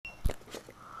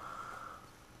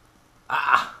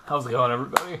How's it going,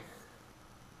 everybody?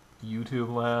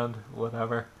 YouTube land,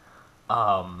 whatever.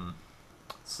 Um,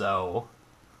 so,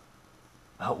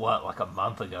 about what, like a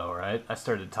month ago, right? I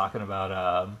started talking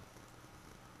about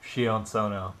Sion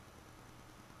Sono,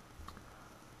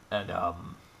 and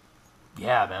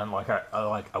yeah, man,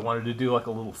 I wanted to do like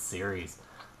a little series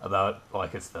about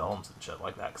like his films and shit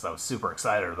like that because I was super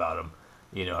excited about him.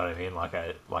 You know what I mean?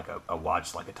 I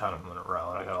watched like a ton of them in a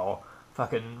row, and I got all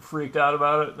fucking freaked out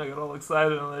about it, and I got all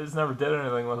excited, and I just never did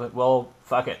anything with it. Well,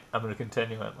 fuck it, I'm gonna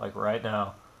continue it like right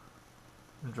now.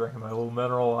 I'm drinking my little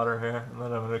mineral water here, and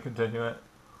then I'm gonna continue it.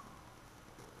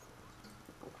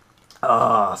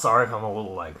 Sorry if I'm a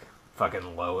little like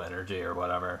fucking low energy or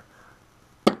whatever.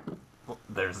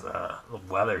 There's the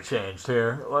weather changed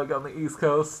here, like on the east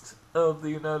coast of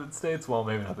the United States. Well,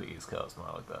 maybe not the east coast, more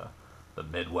like the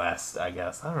Midwest, I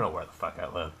guess. I don't know where the fuck I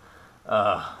live.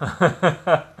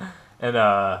 And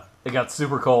it got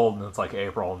super cold, and it's like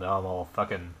April, and now I'm all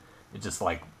fucking. It just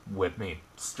like whipped me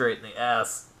straight in the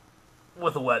ass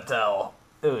with a wet towel.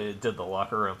 It did the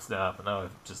locker room stuff, and now I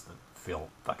just feel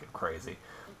fucking crazy.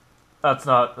 That's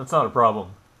not a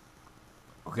problem.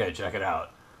 Okay, check it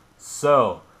out.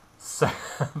 So,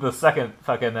 the second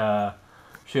fucking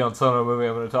Sion Sono movie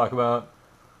I'm going to talk about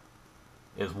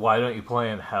is Why Don't You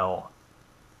Play in Hell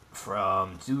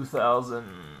from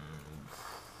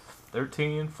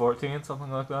 2013, 14, something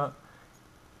like that.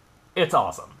 It's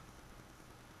awesome.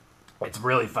 It's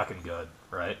really fucking good,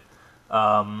 right?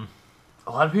 A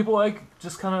lot of people like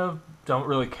just kind of don't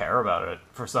really care about it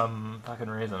for some fucking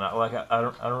reason. I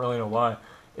don't really know why.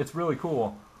 It's really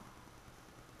cool.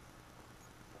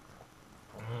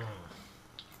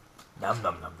 Num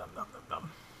num num num num num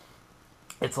num.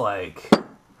 It's like,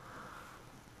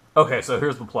 okay, so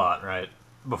here's the plot, right?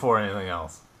 Before anything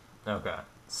else. Okay,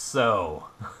 so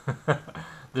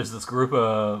there's this group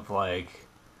of like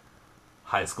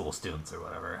high school students or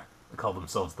whatever. They call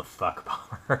themselves the fuck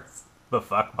bombers. The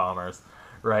fuck bombers,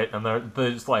 right? And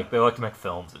they just like they like to make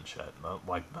films and shit. And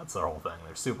like that's their whole thing.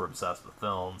 They're super obsessed with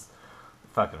films.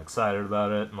 They're fucking excited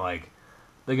about it, and like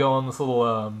they go on this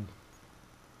little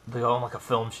they go on like a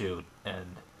film shoot,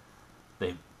 and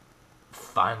they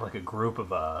find like a group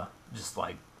of just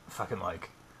like fucking like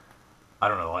I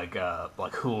don't know like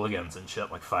hooligans and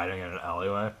shit like fighting in an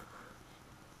alleyway,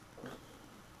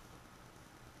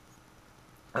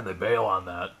 and they bail on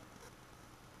that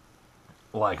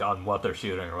like on what they're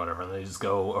shooting or whatever, and they just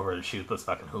go over to shoot this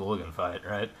fucking hooligan fight,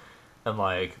 right? And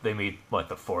like they meet like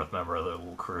the fourth member of the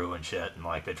little crew and shit, and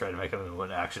like they try to make him into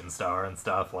an action star and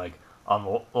stuff, like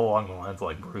along the lines of,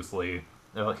 like Bruce Lee.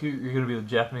 They're like, you're gonna be the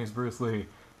Japanese Bruce Lee,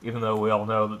 even though we all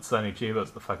know that Sonny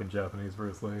Chiba's the fucking Japanese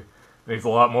Bruce Lee. And he's a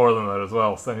lot more than that as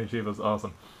well. Sonny Chiba's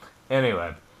awesome.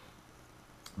 Anyway,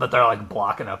 but they're like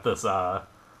blocking up this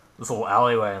little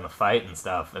alleyway in the fight and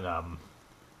stuff, and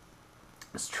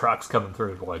this truck's coming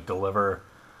through to like deliver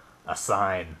a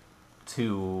sign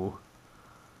to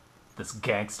this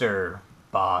gangster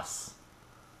boss,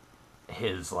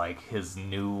 his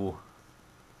new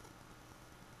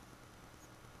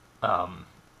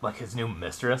his new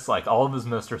mistress. Like all of his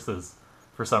mistresses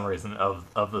for some reason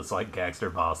of this like gangster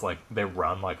boss, like they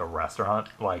run like a restaurant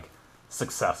like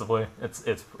successively.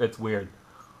 It's weird.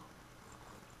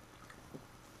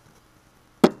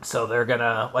 So they're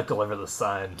gonna like deliver the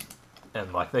sign,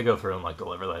 and like they go through and like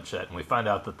deliver that shit, and we find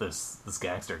out that this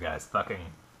gangster guy's fucking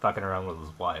around with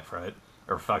his wife, right?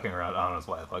 Or fucking around on his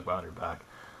wife, like behind her back.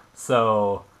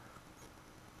 So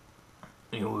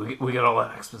you know, we get all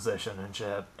that exposition and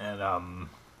shit, and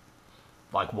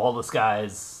like while this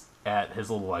guy's at his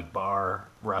little like bar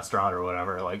restaurant or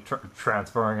whatever, like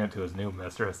transferring it to his new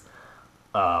mistress,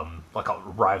 like a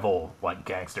rival like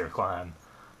gangster clan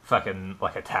fucking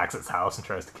like attacks his house and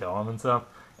tries to kill him and stuff,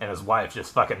 and his wife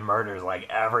just fucking murders like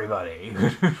everybody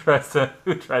who tries to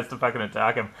fucking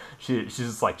attack him. She's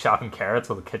just like chopping carrots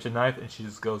with a kitchen knife, and she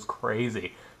just goes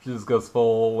crazy. She just goes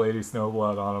full Lady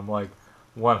Snowblood on him, like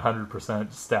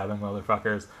 100% stabbing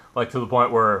motherfuckers, like to the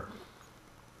point where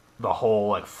the whole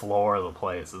like floor of the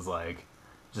place is like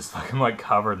just fucking like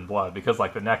covered in blood, because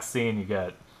like the next scene you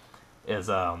get is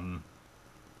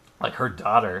like her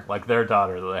daughter, like their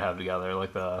daughter that they have together,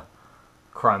 like the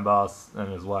crime boss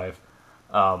and his wife.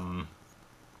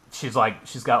 She's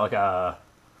got like a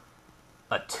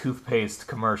toothpaste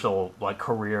commercial like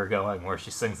career going, where she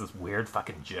sings this weird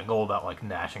fucking jingle about like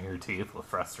gnashing her teeth with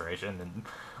frustration and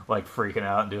like freaking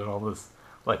out and doing all this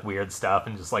like weird stuff,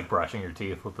 and just like brushing your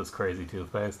teeth with this crazy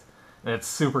toothpaste. And it's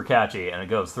super catchy, and it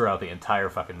goes throughout the entire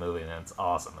fucking movie, and it's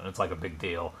awesome, and it's like a big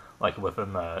deal. Like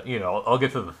within the, you know, I'll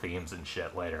get to the themes and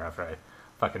shit later after I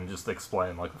fucking just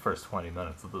explain like the first 20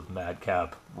 minutes of this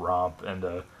madcap romp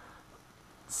into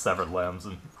severed limbs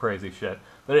and crazy shit.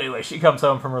 But anyway, she comes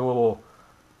home from her little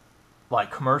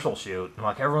like commercial shoot, and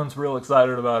like everyone's real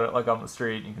excited about it, like on the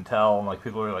street. You can tell, and like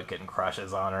people are like getting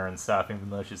crushes on her and stuff, even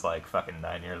though she's like fucking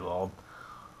 9 years old.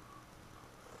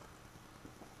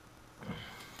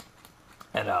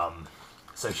 And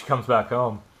so she comes back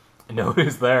home, and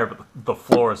nobody's there, but the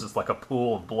floor is just like a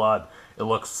pool of blood. It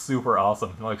looks super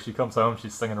awesome. Like she comes home,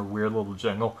 she's singing her weird little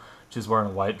jingle. She's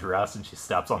wearing a white dress, and she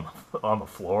steps on the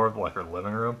floor of like her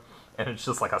living room, and it's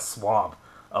just like a swamp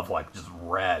of like just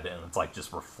red, and it's like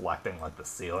just reflecting like the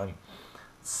ceiling.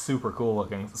 It's super cool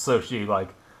looking. So she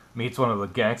like meets one of the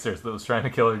gangsters that was trying to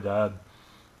kill her dad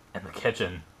in the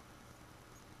kitchen,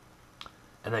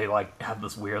 and they like have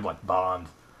this weird like bond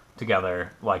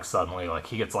together. Like suddenly, like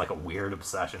he gets like a weird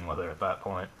obsession with her at that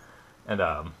point, and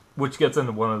which gets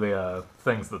into one of the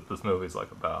things that this movie's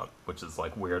like about, which is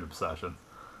like weird obsession.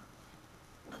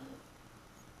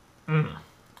 I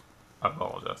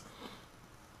apologize.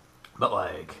 But,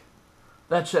 like,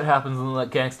 that shit happens and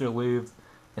that gangster leaves,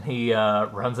 and he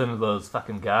runs into those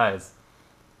fucking guys.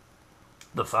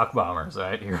 The fuck bombers,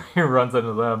 right? He runs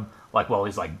into them, like, while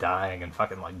he's, like, dying and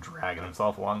fucking, like, dragging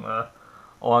himself along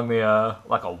the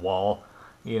like, a wall,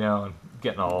 you know, and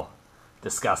getting all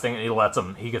disgusting.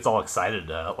 And he gets all excited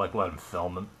to, like, let him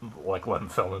film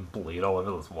and bleed all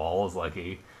over this wall as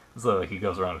he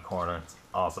goes around a corner. It's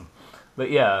awesome.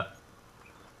 But, yeah.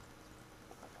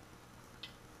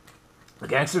 The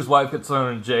gangster's wife gets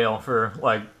thrown in jail for,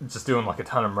 like, just doing, like, a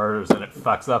ton of murders, and it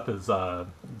fucks up his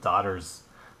daughter's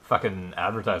fucking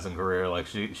advertising career. Like,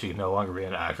 she can no longer be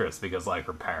an actress because, like,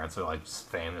 her parents are, like, just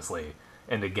famously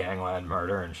into gangland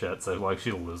murder and shit, so, like,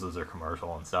 she loses her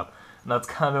commercial and stuff. And that's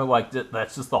kind of, like,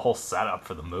 that's just the whole setup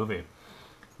for the movie,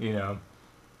 you know?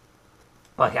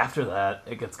 Like, after that,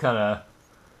 it gets kind of,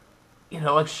 you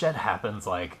know, like, shit happens,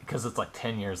 like, because it's, like,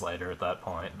 10 years later at that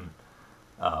point, and,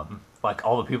 like,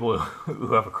 all the people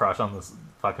who have a crush on this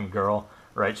fucking girl,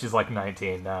 right? She's, like,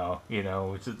 19 now, you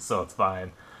know, so it's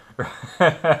fine,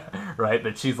 right?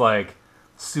 But she's, like,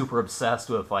 super obsessed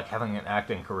with, like, having an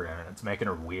acting career, and it's making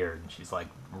her weird, and she's, like,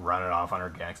 running off on her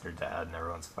gangster dad, and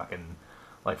everyone's fucking,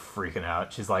 like, freaking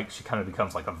out. She's, like, she kind of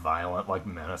becomes, like, a violent, like,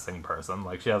 menacing person.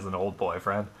 Like, she has an old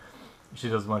boyfriend. She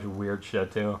does a bunch of weird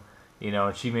shit, too. You know,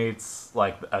 and she meets,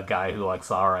 like, a guy who, like,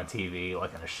 saw her on TV,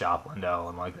 like, in a shop window,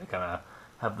 and, like, they kind of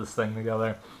have this thing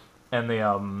together. And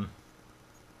the,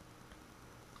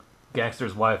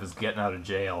 gangster's wife is getting out of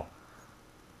jail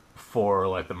for,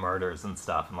 like, the murders and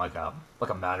stuff in, like a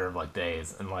matter of, like,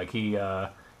 days. And, like, he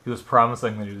was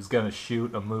promising that he was going to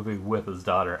shoot a movie with his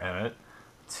daughter in it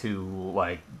to,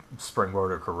 like,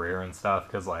 springboard her career and stuff,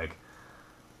 because, like,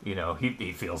 you know,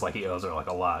 he feels like he owes her, like,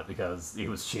 a lot, because he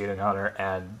was cheating on her,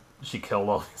 and she killed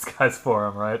all these guys for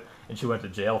him, right? And she went to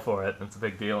jail for it, and it's a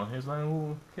big deal. And here's my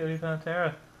little kitty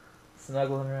Pantera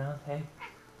snuggling around. Hey,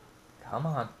 come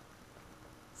on.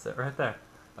 Sit right there.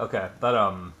 Okay,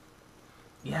 but,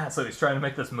 yeah, so he's trying to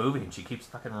make this movie, and she keeps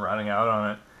fucking running out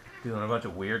on it, doing a bunch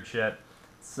of weird shit,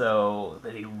 so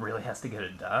that he really has to get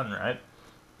it done, right?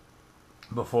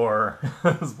 Before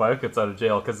his wife gets out of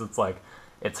jail, because it's like,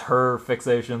 it's her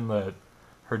fixation that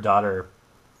her daughter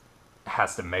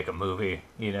has to make a movie,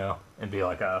 you know, and be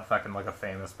like a fucking, like, a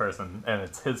famous person, and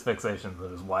it's his fixation that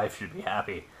his wife should be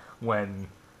happy when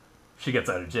she gets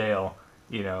out of jail,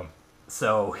 you know.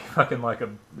 So he fucking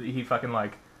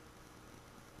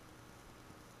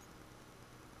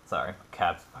sorry, my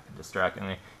cat's fucking distracting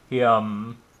me.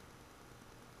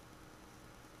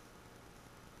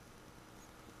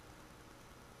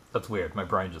 That's weird, my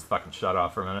brain just fucking shut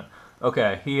off for a minute.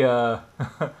 Okay, he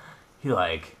he,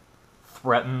 like,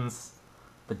 threatens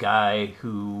the guy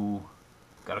who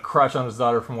got a crush on his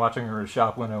daughter from watching her in a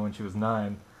shop window when she was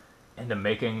 9 into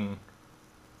making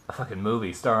a fucking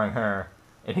movie starring her.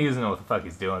 And he doesn't know what the fuck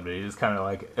he's doing, but he just kind of,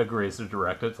 like, agrees to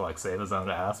direct it to, like, save his own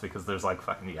ass, because there's, like,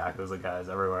 fucking Yakuza guys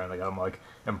everywhere, and they got him, like,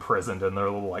 imprisoned in their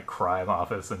little, like, crime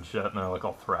office and shit, and they're, like,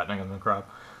 all threatening him and crap.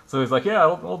 So he's like, yeah,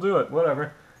 I'll do it,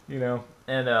 whatever, you know.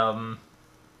 And,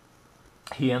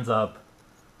 he ends up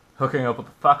hooking up with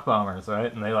the fuck bombers,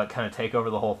 right? And they, like, kind of take over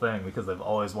the whole thing, because they've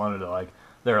always wanted to, like,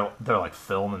 they're like,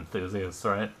 film enthusiasts,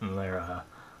 right? And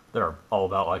they're all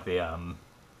about, like, the,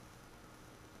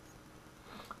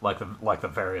 like the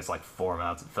various, like,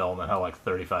 formats of film, and how, like,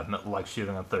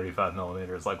 shooting on 35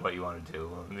 millimeter is, like, what you want to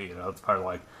do, and, you know, it's part of,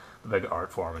 like, the big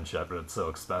art form and shit, but it's so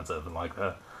expensive, and, like,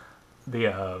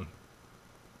 the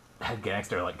head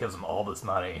gangster, like, gives them all this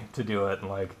money to do it, and,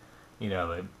 like, you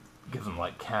know, they gives them,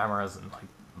 like, cameras and, like,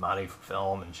 money for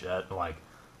film and shit, and, like,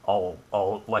 all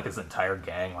like, his entire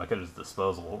gang, like, at his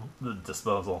disposal,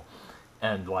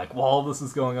 and, like, while all this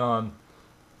is going on,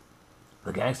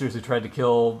 the gangsters who tried to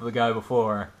kill the guy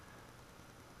before.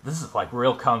 This is like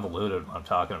real convoluted when I'm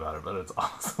talking about it, but it's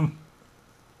awesome.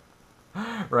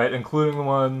 Right? Including the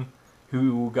one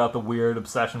who got the weird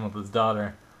obsession with his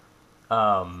daughter.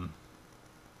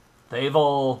 They've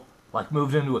all like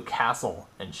moved into a castle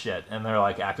and shit, and they're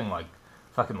like acting like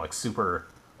fucking like super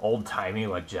old timey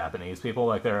like Japanese people.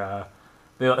 Like they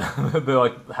they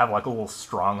like have like a little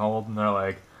stronghold, and they're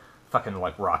like fucking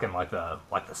like rocking like the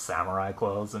samurai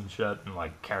clothes and shit, and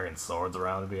like carrying swords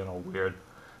around and being all weird.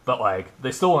 But like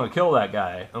they still want to kill that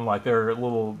guy, and like their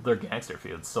gangster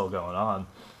feud's still going on.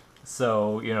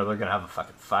 So they're gonna have a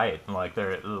fucking fight, and like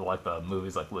they're like the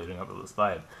movie's like leading up to this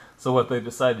fight. So what they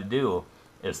decide to do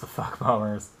is the fuck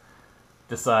bombers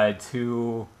decide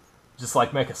to just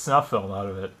like make a snuff film out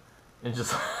of it, and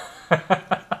just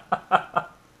out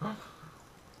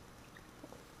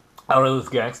of this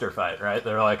gangster fight, right?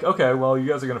 They're like, okay, well, you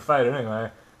guys are gonna fight anyway.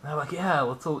 And they're like, yeah,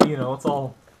 let's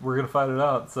all we're gonna fight it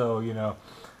out. So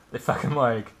they fucking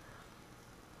like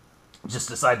just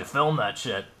decide to film that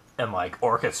shit and like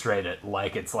orchestrate it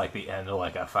like it's like the end of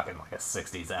like a fucking like a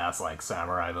 60s ass like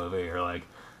samurai movie, or like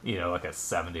like a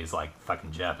 70s like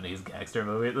fucking Japanese gangster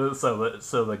movie.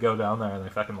 So they go down there and they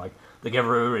fucking like they give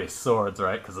everybody swords,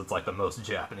 right? Because it's like the most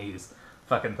Japanese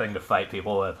fucking thing to fight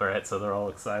people with, right? So they're all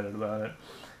excited about it,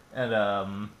 and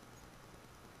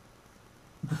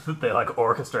they like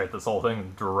orchestrate this whole thing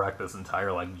and direct this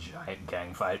entire like giant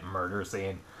gang fight murder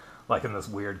scene, like in this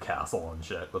weird castle and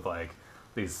shit, with like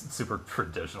these super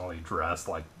traditionally dressed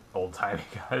like old timey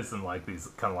guys and like these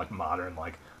kind of like modern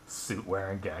like suit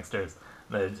wearing gangsters.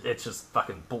 And it's just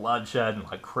fucking bloodshed and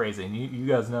like crazy. And you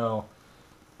guys know,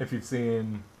 if you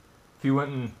went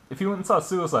and saw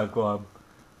Suicide Club,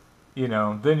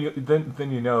 then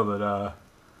you know that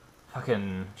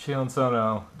fucking Sion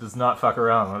Sono does not fuck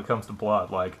around when it comes to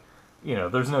blood. Like,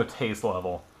 there's no taste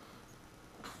level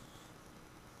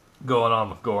going on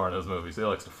with gore in his movies. He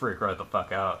likes to freak right the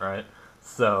fuck out, right?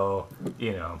 So,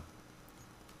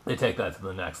 they take that to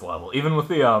the next level. Even with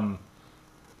the,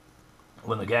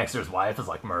 when the gangster's wife is,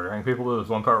 like, murdering people, there's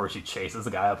one part where she chases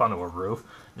a guy up onto a roof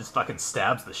and just fucking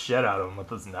stabs the shit out of him with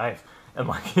his knife. And,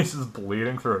 like, he's just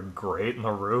bleeding through a grate in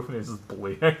the roof, and he's just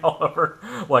bleeding all over,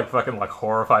 like, fucking, like,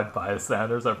 horrified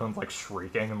bystanders. Everyone's, like,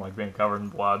 shrieking and, like, being covered in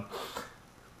blood.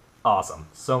 Awesome.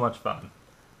 So much fun.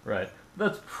 Right.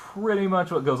 That's pretty much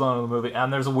what goes on in the movie.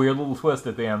 And there's a weird little twist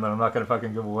at the end that I'm not going to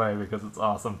fucking give away because it's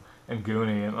awesome and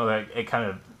goony, and like, it kind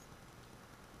of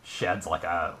sheds, like,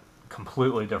 a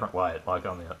completely different light, like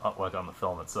on the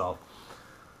film itself.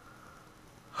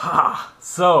 Ha!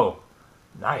 So,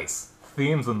 nice.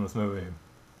 Themes in this movie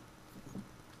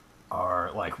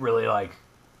are like really like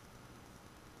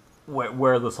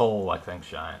where this whole like thing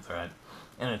shines, right?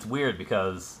 And it's weird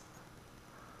because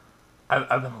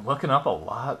I've been looking up a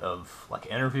lot of like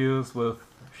interviews with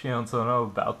Sion Sono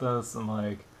about this, and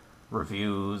like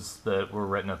reviews that were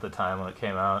written at the time when it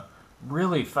came out.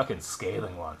 Really fucking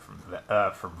scathing one from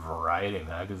Variety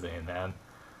magazine, man.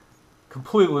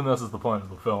 Completely misses the point of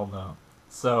the film, though.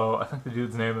 So I think the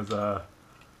dude's name is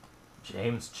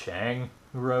James Chang,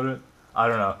 who wrote it. I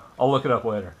don't know. I'll look it up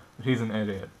later. But he's an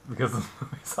idiot because this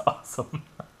movie's awesome.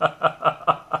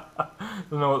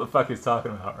 Doesn't know what the fuck he's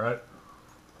talking about, right?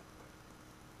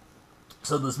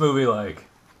 So this movie, like,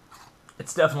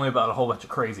 it's definitely about a whole bunch of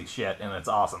crazy shit, and it's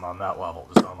awesome on that level,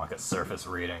 just on like a surface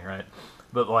reading, right?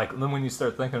 But like then when you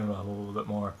start thinking about it a little bit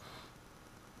more,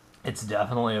 it's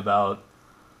definitely about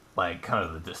like kind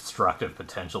of the destructive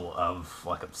potential of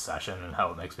like obsession and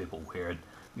how it makes people weird.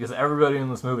 Because everybody in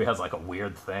this movie has like a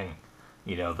weird thing,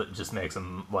 that just makes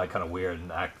them like kind of weird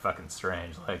and act fucking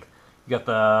strange. Like you got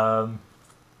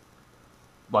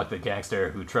the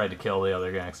gangster who tried to kill the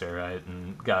other gangster, right?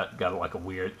 And got like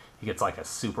he gets like a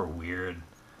super weird,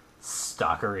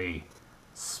 stalkery,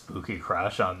 spooky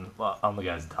crush on the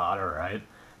guy's daughter, right?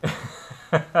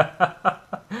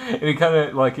 And he kind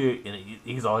of like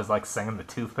he's always like singing the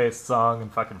Toothpaste song and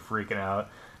fucking freaking out.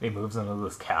 He moves into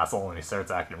this castle and he starts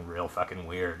acting real fucking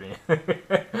weird. Like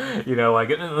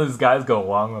and these guys go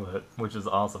along with it, which is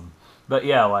awesome. But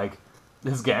yeah, like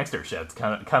his gangster shit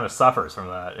kind of suffers from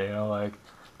that, like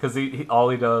because he all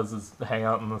he does is hang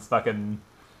out in this fucking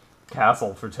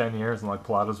castle for 10 years and like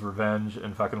plot his revenge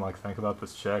and fucking like think about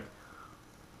this chick.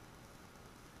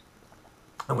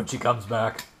 And when she comes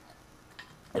back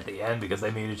at the end, because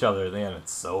they meet each other at the end,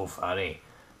 it's so funny,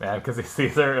 man, because he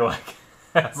sees her like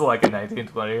as like a 19,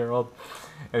 20-year-old,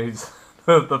 and he's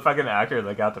the fucking actor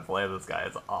that got to play this guy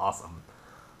is awesome.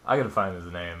 I gotta find his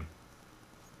name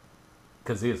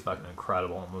because he is fucking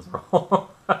incredible in this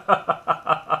role.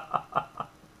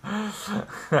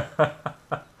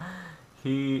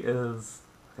 He is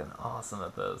Fucking awesome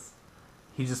at this.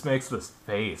 He just makes this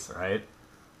face, right?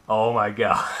 Oh my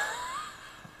god.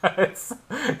 It's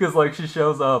because like she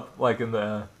shows up like in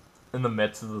the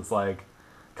midst of this like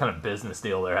kind of business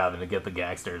deal they're having to get the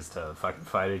gangsters to fucking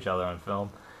fight each other on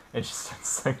film, and she starts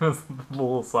singing this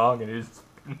little song, and he just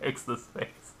makes this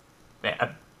face.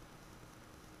 Man,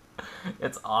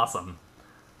 it's awesome.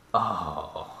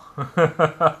 Oh,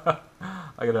 I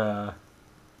gotta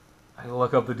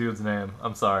look up the dude's name.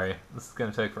 I'm sorry, this is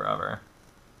gonna take forever,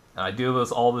 and I do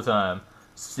this all the time.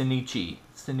 Shinichi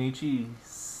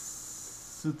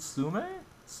Sutsume?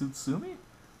 Sutsumi?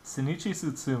 Shinichi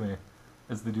Sutsume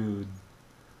is the dude.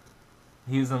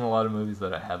 He's in a lot of movies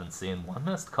that I haven't seen. One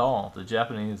Missed Call, the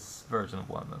Japanese version of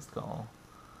One Missed Call.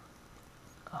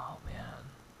 Oh, man.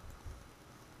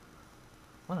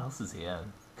 What else is he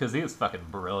in? Because he is fucking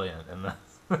brilliant in this.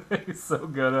 He's so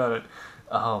good at it.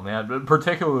 Oh, man. But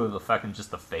particularly the fucking, just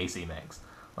the face he makes.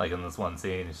 Like, in this one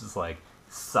scene, it's just like,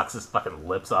 sucks his fucking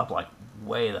lips up, like,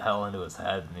 way the hell into his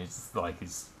head, and he's just like,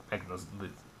 he's making those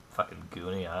fucking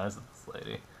goony eyes at this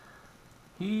lady.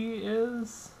 He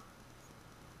is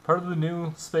part of the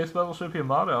new space battleship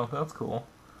Yamato. That's cool.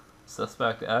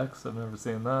 Suspect X, I've never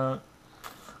seen that.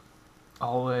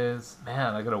 Always.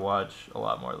 Man, I gotta watch a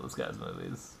lot more of this guy's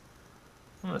movies.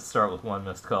 I'm gonna start with One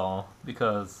Missed Call,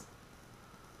 because,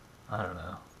 I don't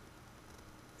know.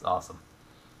 It's awesome.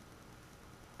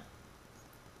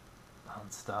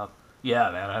 Non-stop.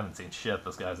 Yeah, man, I haven't seen shit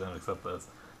this guy's in except this.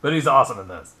 But he's awesome in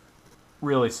this.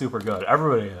 Really super good.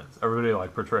 Everybody is. Everybody,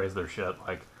 like, portrays their shit,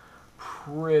 like,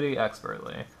 pretty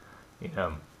expertly. You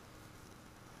know?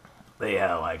 But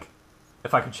yeah, like,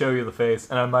 if I could show you the face,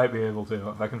 and I might be able to,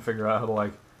 if I can figure out how to,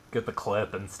 like, get the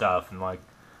clip and stuff and, like,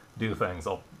 do things,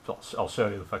 I'll show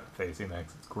you the fucking face he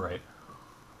makes. It's great.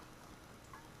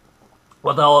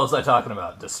 What the hell was I talking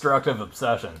about? Destructive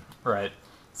obsession, right?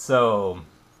 So,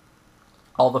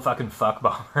 all the fucking fuck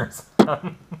bombers.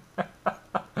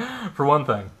 For one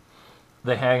thing,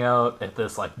 they hang out at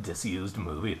this, like, disused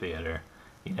movie theater.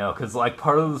 You know, because, like,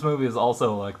 part of this movie is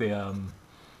also, like, the,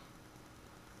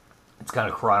 it's kind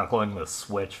of chronicling the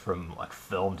switch from, like,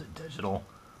 film to digital,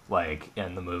 like,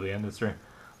 in the movie industry.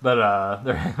 But,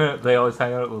 they always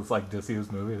hang out at this, like,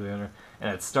 disused movie theater.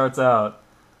 And it starts out,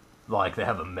 like, they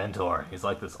have a mentor. He's,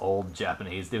 like, this old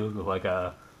Japanese dude with, like,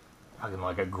 a fucking,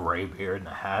 like, a gray beard and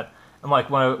a hat. And,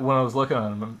 like, when I was looking at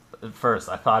him at first,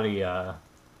 I thought he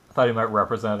might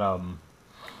represent,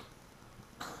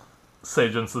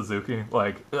 Seijun Suzuki.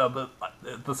 Like, but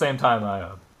at the same time,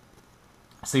 I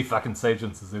see fucking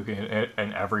Seijun Suzuki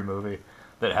in every movie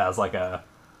that has, like, a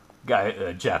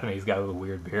Japanese guy with a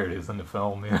weird beard who's in the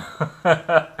film, you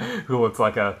know? Who looks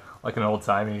like an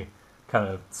old-timey kind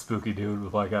of spooky dude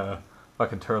with, like, a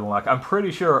fucking turtleneck. I'm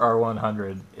pretty sure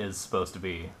R100 is supposed to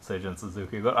be Seijun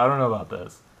Suzuki, but I don't know about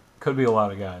this. Could be a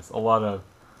lot of guys. A lot of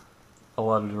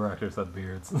directors have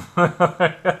beards.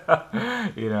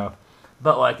 You know.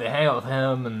 But, like, they hang out with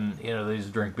him, and, you know, they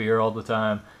just drink beer all the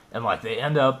time. And, like, they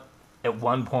end up, at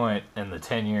one point in the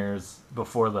 10 years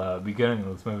before the beginning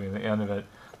of this movie, the end of it,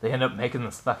 they end up making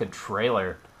this fucking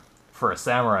trailer for a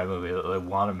samurai movie that they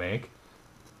want to make.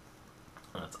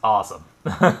 And it's awesome.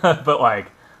 But,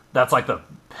 like, that's, like, the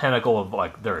pinnacle of,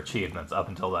 like, their achievements up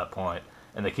until that point.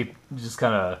 And they keep just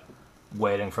kind of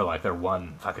waiting for, like, their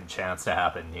one fucking chance to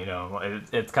happen, you know?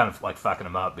 It's kind of, like, fucking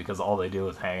them up, because all they do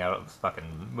is hang out at this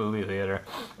fucking movie theater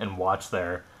and watch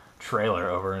their trailer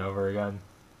over and over again.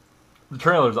 The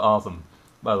trailer's awesome,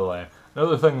 by the way.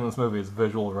 Another thing in this movie is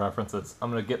visual references. I'm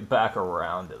gonna get back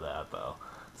around to that, though.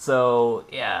 So,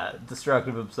 yeah,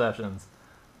 destructive obsessions.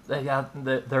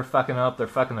 They're fucking up, they're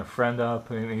fucking their friend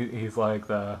up. I mean, he's, like,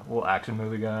 the little action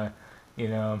movie guy, you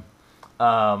know?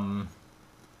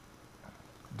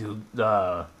 Dude,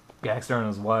 gangster and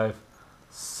his wife,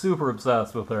 super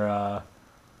obsessed with their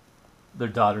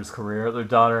daughter's career. Their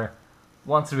daughter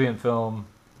wants to be in film,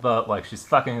 but, like, she's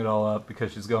fucking it all up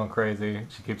because she's going crazy.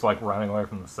 She keeps, like, running away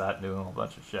from the set and doing a whole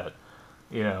bunch of shit,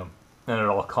 you know. And it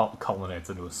all culminates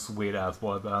into a sweet-ass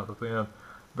bloodbath at the end.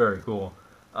 Very cool.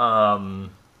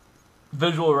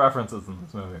 Visual references in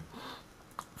this movie.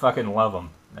 Fucking love them,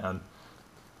 man.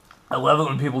 I love it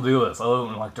when people do this. I love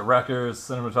it when, like, directors,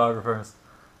 cinematographers,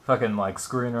 fucking, like,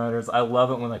 screenwriters. I love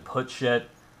it when they put shit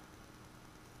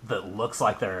that looks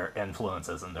like their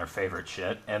influences and their favorite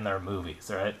shit in their movies,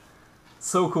 right?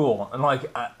 So cool. And, like,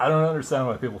 I don't understand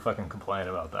why people fucking complain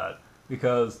about that.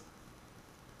 Because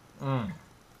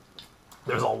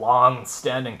there's a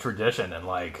long-standing tradition in,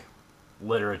 like,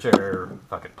 literature,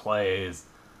 fucking plays,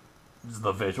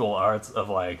 the visual arts of,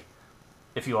 like,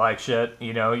 if you like shit,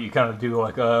 you know, you kind of do,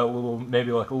 like, maybe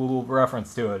a little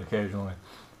reference to it occasionally.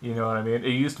 You know what I mean?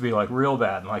 It used to be like real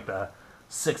bad in like the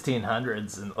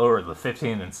 1600s and or the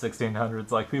 15 and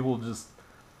 1600s. Like people just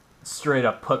straight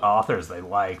up put authors they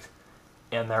liked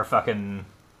in their fucking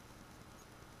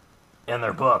in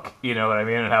their book. You know what I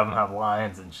mean? And have them have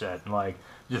lines and shit, and like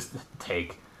just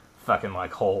take fucking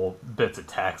like whole bits of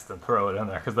text and throw it in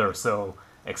there because they were so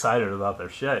excited about their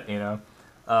shit. You know.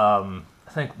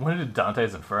 I think when did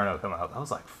Dante's Inferno come out? That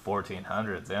was like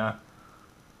 1400s. Yeah,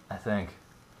 I think.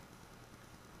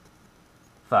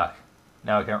 Fuck.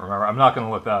 Now I can't remember. I'm not gonna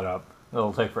look that up.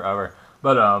 It'll take forever.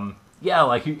 But yeah,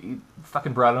 like he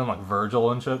fucking brought in like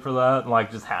Virgil and shit for that, and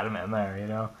like just had him in there, you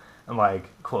know, and like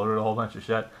quoted a whole bunch of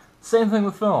shit. Same thing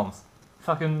with films.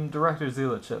 Fucking directors do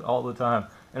that shit all the time,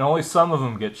 and only some of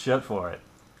them get shit for it,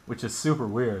 which is super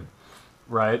weird,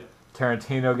 right?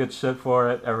 Tarantino gets shit for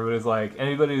it. Everybody's like,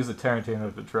 anybody who's a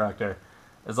Tarantino detractor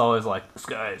is always like, this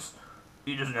guy's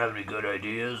he doesn't have any good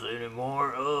ideas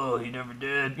anymore. Oh, he never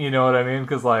did. You know what I mean?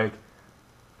 Because, like,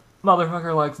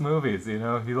 motherfucker likes movies, you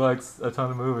know? He likes a ton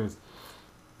of movies.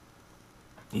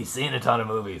 He's seen a ton of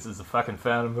movies. He's a fucking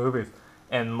fan of movies.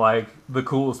 And, like, the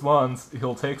coolest ones,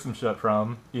 he'll take some shit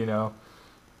from, you know?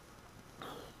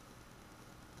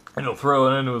 And he'll throw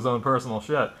it into his own personal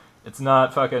shit. It's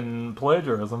not fucking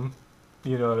plagiarism.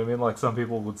 You know what I mean? Like some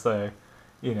people would say,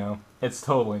 you know? It's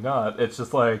totally not. It's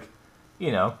just like,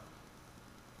 you know...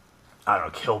 I don't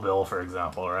know, Kill Bill, for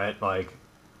example, right? Like,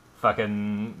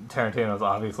 fucking Tarantino's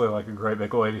obviously like a great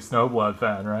big Lady Snowblood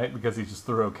fan, right? Because he just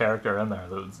threw a character in there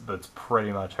that's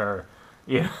pretty much her.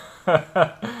 Yeah.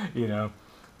 You know?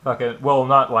 Fucking, well,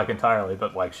 not like entirely,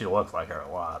 but like she looks like her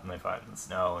a lot, and they fight in the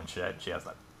snow and shit. She has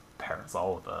that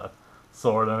parasol with a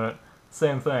sword in it.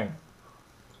 Same thing.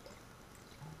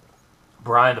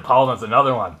 Brian De Palma's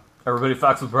another one. Everybody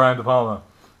fucks with Brian De Palma.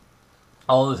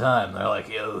 All the time. They're like,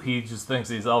 yo, he just thinks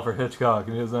he's Alfred Hitchcock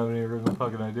and he doesn't have any original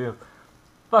fucking ideas.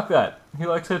 Fuck that. He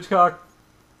likes Hitchcock?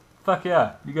 Fuck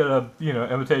yeah. You gotta, you know,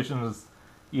 imitation is,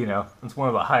 you know, it's one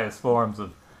of the highest forms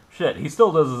of shit. He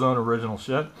still does his own original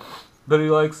shit, but he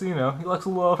likes, you know, he likes a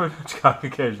little Alfred Hitchcock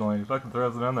occasionally. He fucking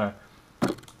throws it in there.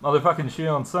 Motherfucking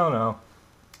Sion Sono,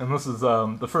 and this is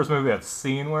the first movie I've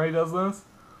seen where he does this.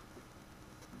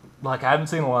 Like, I haven't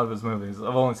seen a lot of his movies.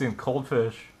 I've only seen Cold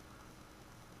Fish,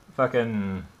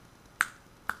 fucking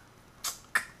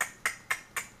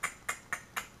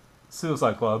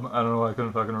Suicide Club. I don't know why I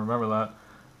couldn't fucking remember that.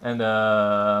 And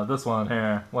this one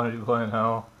here, Why Did You Play in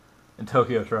Hell? And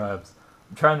Tokyo Tribes.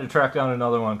 I'm trying to track down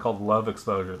another one called Love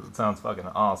Exposure. That sounds fucking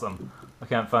awesome. I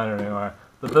can't find it anywhere.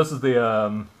 But this is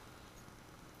the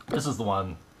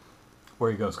one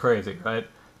where he goes crazy, right?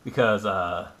 Because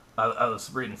I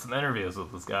was reading some interviews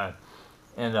with this guy,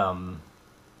 and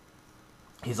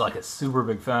he's like a super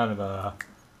big fan of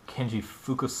Kenji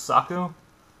Fukusaku.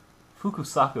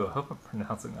 Fukusaku, I hope I'm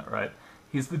pronouncing that right.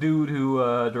 He's the dude who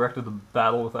directed the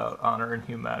Battle Without Honor and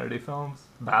Humanity films.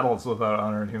 Battles Without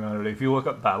Honor and Humanity. If you look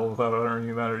up Battle Without Honor and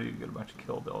Humanity, you get a bunch of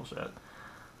Kill Bill shit.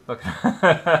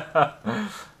 Fucking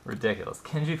ridiculous.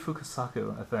 Kenji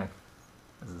Fukusaku, I think,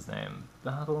 is his name.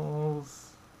 Battles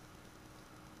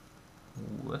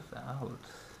Without...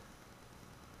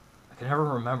 I can never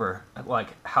remember, like,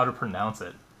 how to pronounce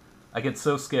it. I get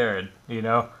so scared, you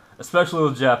know? Especially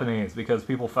with Japanese, because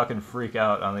people fucking freak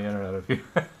out on the internet if you...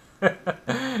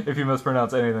 if you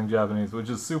mispronounce anything Japanese, which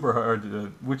is super hard to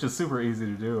do, which is super easy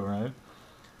to do, right?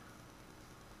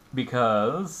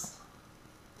 Because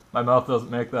my mouth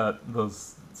doesn't make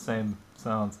those same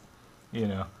sounds, you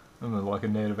know. I'm like a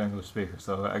native English speaker,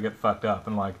 so I get fucked up,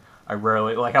 and like I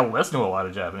rarely, like, I listen to a lot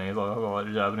of Japanese, I love a lot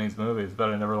of Japanese movies, but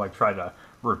I never like try to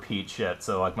repeat shit,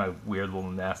 so like my weird little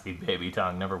nasty baby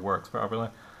tongue never works properly.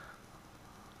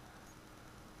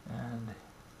 And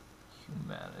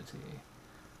Humanity.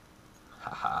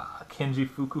 Haha, Kenji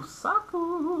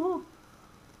Fukusaku,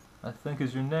 I think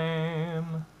is your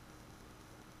name.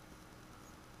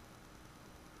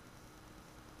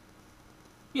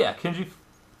 Yeah, Kenji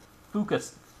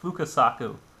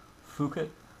Fukusaku.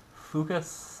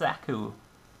 Fukusaku.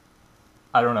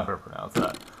 I don't know how to pronounce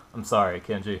that. I'm sorry,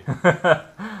 Kenji.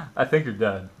 I think you're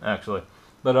dead, actually.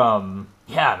 But,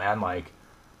 yeah, man, like,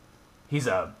 he's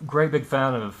a great big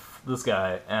fan of this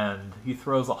guy, and he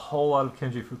throws a whole lot of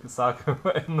Kenji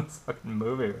Fukusaku in this fucking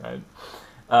movie, right?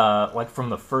 Like, from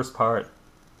the first part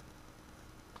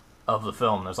of the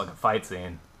film, there's like a fight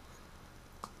scene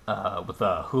with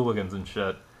hooligans and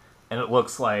shit, and it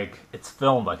looks like it's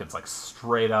filmed like it's like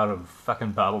straight out of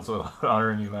fucking Battles Without Honor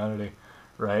and Humanity,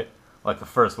 right? Like the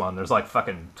first one. There's like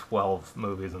fucking 12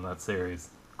 movies in that series.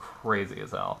 Crazy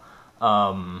as hell.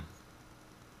 And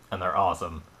they're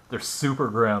awesome. They're super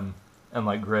grim and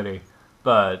like gritty,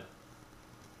 but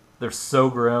they're so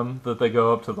grim that they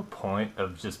go up to the point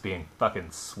of just being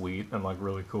fucking sweet and like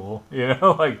really cool, you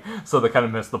know, like so they kind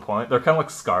of miss the point. They're kind of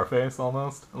like Scarface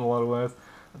almost in a lot of ways.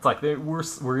 It's like we're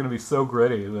gonna be so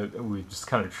gritty that we just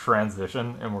kind of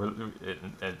transition and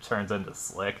it turns into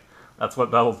slick. That's what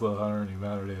Battles of Honor and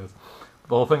Humanity is.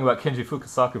 The whole thing about Kenji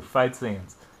Fukasaku fight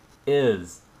scenes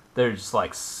is they're just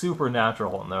like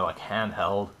supernatural and they're like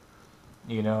handheld,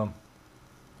 you know.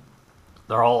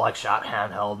 They're all like shot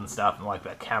handheld and stuff, and like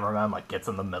that cameraman like gets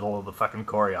in the middle of the fucking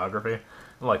choreography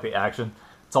and like the action.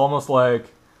 It's almost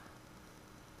like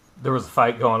there was a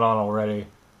fight going on already.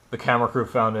 The camera crew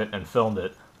found it and filmed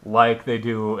it like they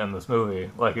do in this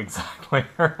movie, like exactly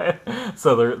right.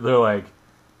 So they're like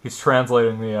he's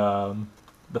translating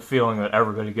the feeling that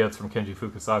everybody gets from Kenji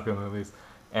Fukasaku movies,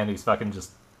 and he's fucking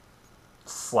just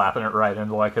slapping it right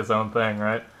into like his own thing,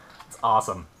 right? It's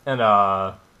awesome. And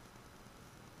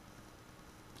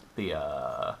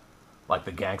like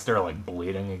the gangster like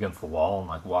bleeding against the wall and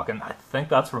like walking. I think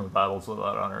that's from a Battles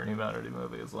Without Honor and Humanity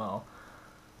movie as well.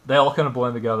 They all kind of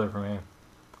blend together for me,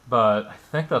 but I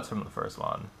think that's from the first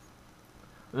one.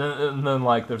 And then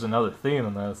like there's another theme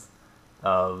in this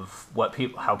of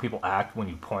how people act when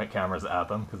you point cameras at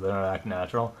them because they don't act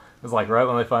natural. It's like right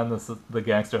when they find the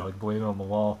gangster like bleeding on the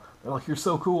wall, they're like, "You're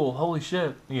so cool, holy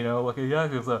shit!" You know, like a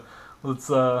yakuza. Let's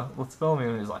film you.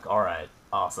 And he's like, "All right,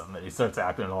 awesome." And he starts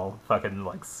acting all fucking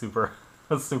like super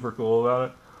cool about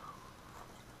it.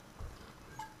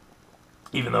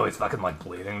 Even though he's fucking like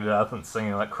bleeding to death and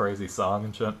singing like crazy song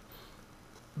and shit.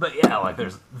 But yeah, like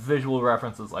there's visual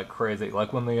references like crazy.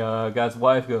 Like when the guy's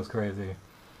wife goes crazy,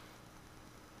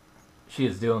 she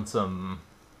is doing some.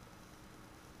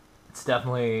 It's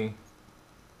definitely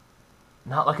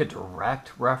not like a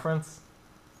direct reference,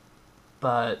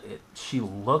 but she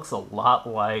looks a lot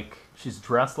like, she's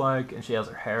dressed like, and she has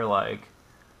her hair like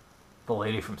the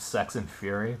lady from Sex and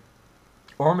Fury,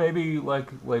 or maybe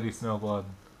like Lady Snowblood,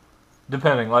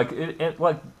 depending. Like it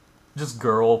like just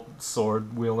girl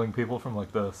sword wielding people from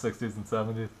like the 60s and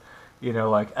 70s, you know,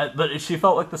 like. But she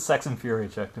felt like the Sex and Fury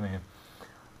chick to me.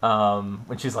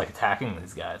 When she's like attacking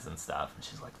these guys and stuff, and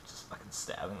she's like just fucking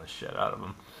stabbing the shit out of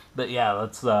them. But yeah,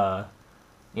 that's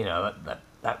you know,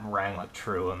 that rang like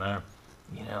true in there.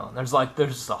 You know, and there's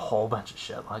just a whole bunch of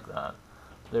shit like that.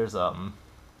 There's a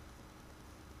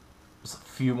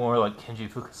few more like Kenji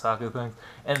Fukasaku things,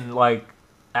 and like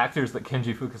actors that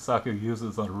Kenji Fukasaku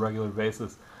uses on a regular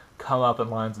basis come up in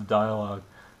lines of dialogue,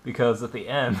 because at the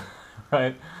end,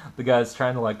 right, the guy's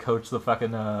trying to like coach the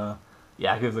fucking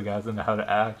Yakuza guys into how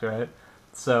to act, right?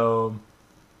 So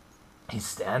he's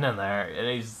standing there and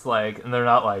he's like, and they're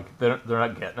not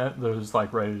getting it. They're just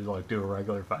like ready to like do a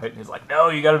regular fight. And he's like, "No,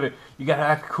 you gotta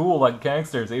act cool like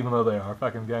gangsters," even though they are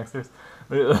fucking gangsters.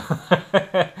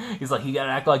 He's like, "You gotta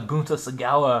act like Bunta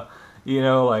Sagawa," you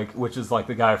know, like, which is like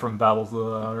the guy from Battles of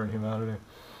Honor and Humanity.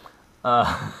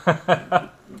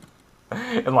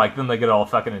 And like then they get all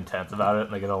fucking intense about it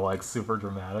and they get all like super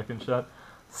dramatic and shit.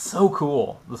 So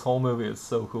cool. This whole movie is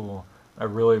so cool. I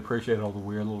really appreciate all the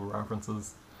weird little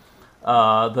references.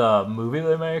 The movie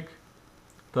they make,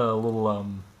 the little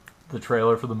the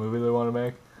trailer for the movie they want to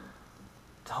make,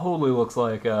 totally looks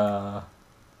like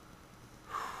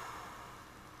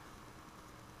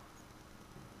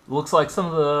looks like some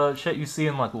of the shit you see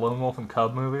in like Lone Wolf and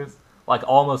Cub movies. Like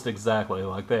almost exactly.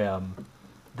 Like they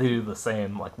do the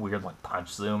same like weird like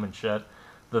punch zoom and shit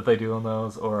that they do in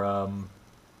those. Or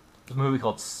there's a movie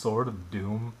called Sword of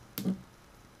Doom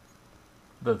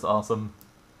that's awesome.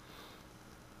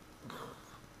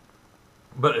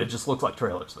 But it just looks like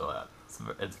trailers for that.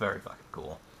 It's very fucking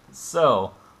cool.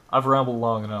 So, I've rambled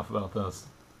long enough about this.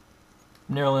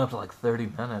 Nearly up to like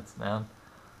 30 minutes, man.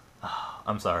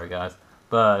 I'm sorry, guys.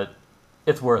 But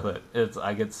it's worth it.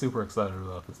 I get super excited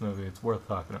about this movie. It's worth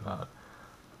talking about.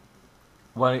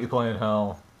 Why Don't You Play in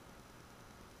Hell?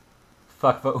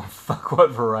 Fuck what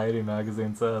Variety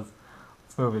magazine says.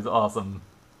 This movie's awesome.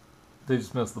 They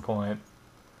just missed the point.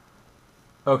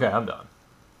 Okay, I'm done.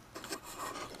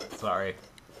 Sorry.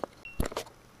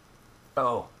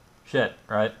 Oh, shit,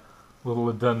 right? Little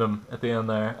addendum at the end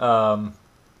there.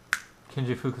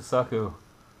 Kenji Fukasaku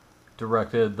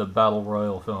directed the Battle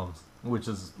Royale films, which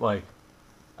is, like,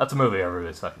 that's a movie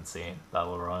everybody's fucking seen,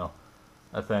 Battle Royale,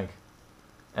 I think.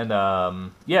 And,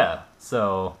 yeah,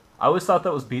 so, I always thought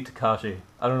that was Beat Takashi.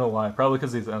 I don't know why, probably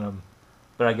because he's in them.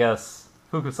 But I guess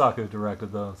Fukasaku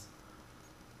directed those.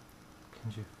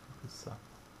 Kenji Fukasaku.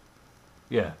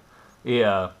 Yeah.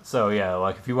 Yeah, so yeah,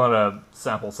 like if you want to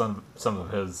sample some of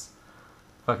his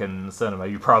fucking cinema,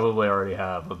 you probably already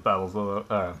have with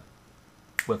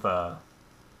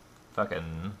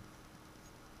fucking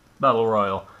Battle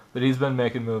Royale. But he's been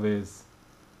making movies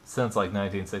since like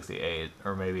 1968,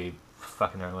 or maybe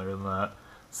fucking earlier than that.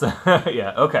 So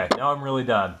yeah, okay. Now I'm really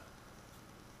done.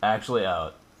 Actually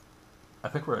out. I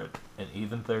think we're at an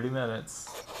even 30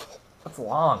 minutes. That's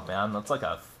long, man. That's like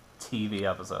a TV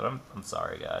episode. I'm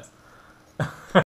sorry, guys.